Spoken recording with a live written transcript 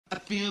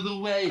feel the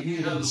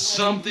weight of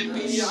something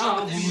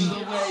beyond. Feel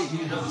the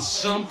weight of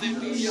something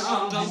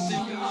beyond.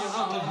 Something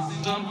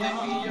beyond. Something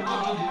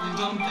beyond.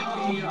 Something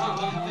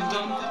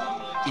beyond.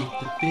 If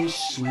the fish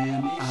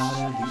swam out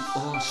of the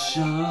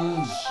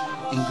ocean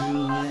and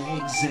grew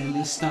legs and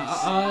they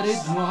started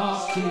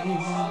walking,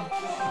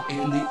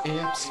 and the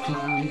apes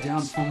climbed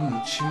down from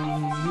the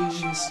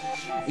trees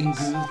and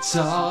grew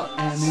tall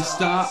and they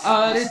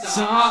started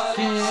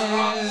talking,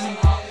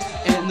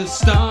 and the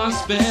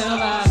stars fell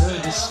out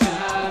of the skies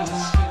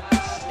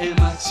and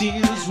my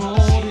tears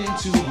rolled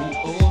into the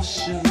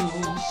ocean,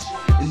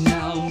 and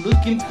now I'm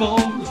looking for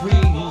a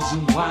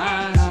reason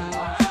why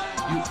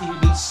you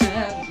even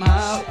set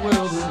my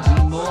world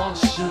into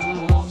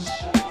motion.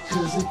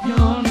 Cause if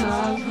you're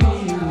not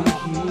really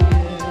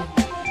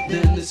here,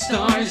 then the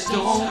stars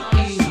don't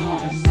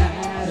even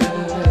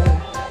matter.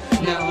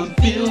 Now I'm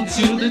filled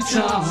to the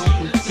top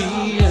with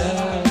fear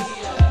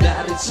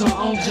that it's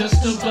all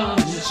just a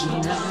bunch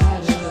of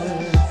matter.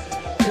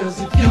 Cause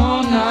if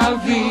you're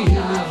not really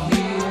here,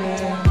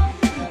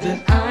 then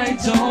I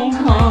don't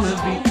wanna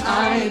be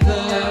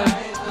either.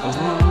 I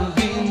wanna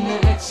be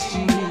next to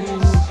you.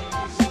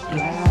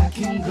 Black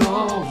and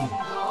gold,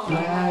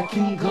 black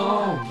and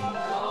gold,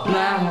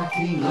 black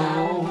and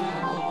gold.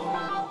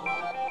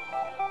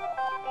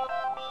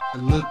 I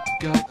look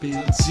up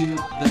into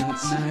the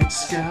night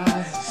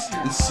sky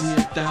and see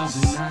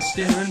 1,000 eyes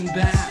staring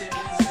back,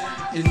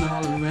 and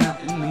all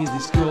around me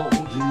these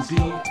golden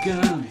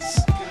beacons.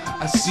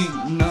 I see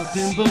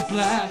nothing but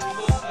black.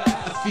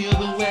 I feel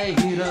the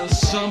weight of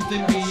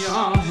something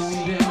beyond,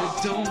 and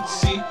I don't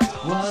see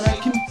what I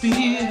can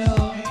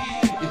feel.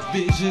 If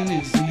vision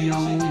is the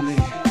only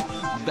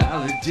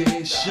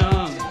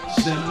validation,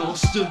 then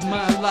most of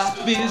my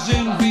life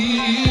isn't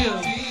real.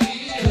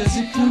 Cause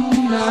if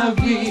you're not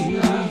really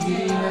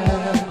here,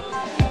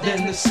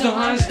 then the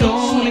stars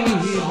don't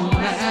even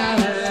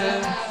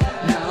matter.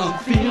 Now I'm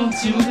filled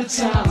to the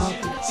top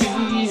with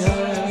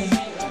fear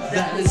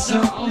that it's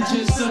all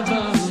just a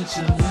bunch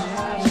of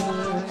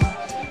matter.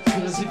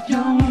 Cause if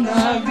you're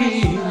not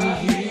really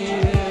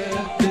here,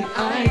 then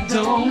I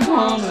don't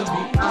wanna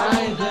be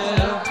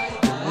either.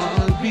 I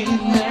wanna be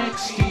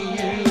next to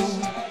you.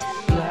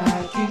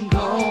 Black and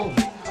gold,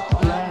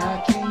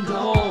 black and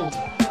gold,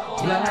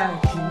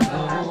 black and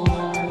gold.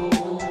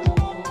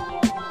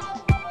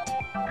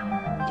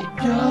 If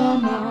you're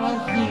not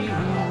really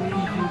here,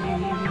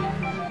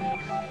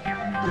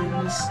 then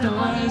the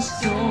stars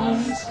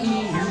don't even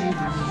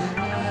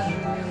matter.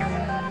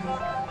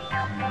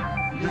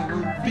 Now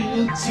I'm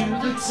filled to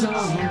the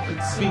top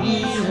with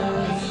fear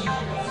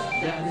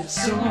that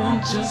it's all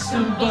just a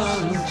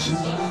bunch of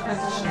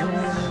matter.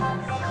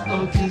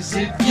 Oh, cause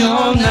if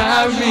you're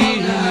not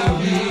really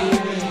here,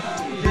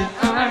 then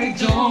I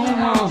don't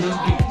wanna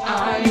be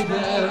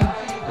either.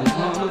 I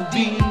wanna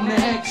be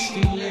next to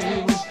you.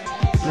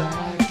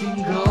 Black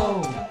and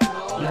gold,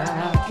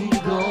 black and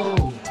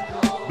gold,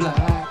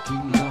 black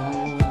and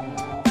gold.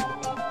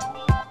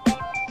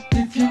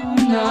 If you're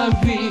not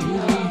really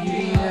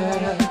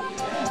here,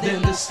 then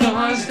the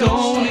stars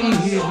don't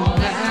even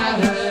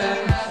matter.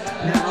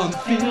 Now I'm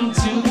filled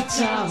to the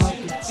top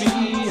with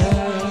fear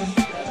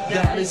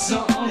that it's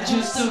all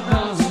just a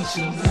bunch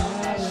of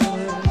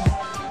matter.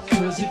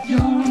 Cause if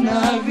you're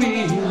not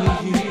really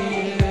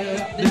here,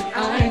 then I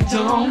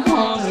don't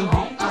wanna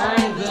be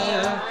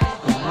either.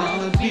 I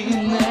wanna be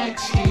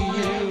next to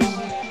you.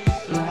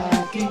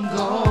 Black and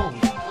gold,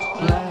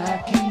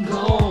 black and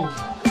gold,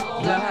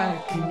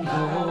 black and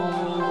gold.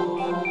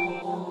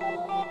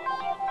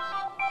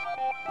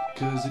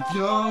 Cause if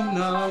you're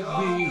not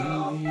really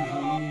here,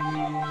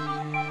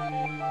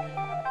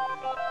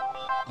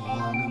 I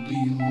wanna be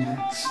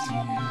next to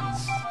you.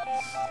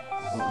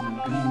 I wanna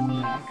be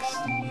next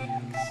to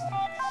you.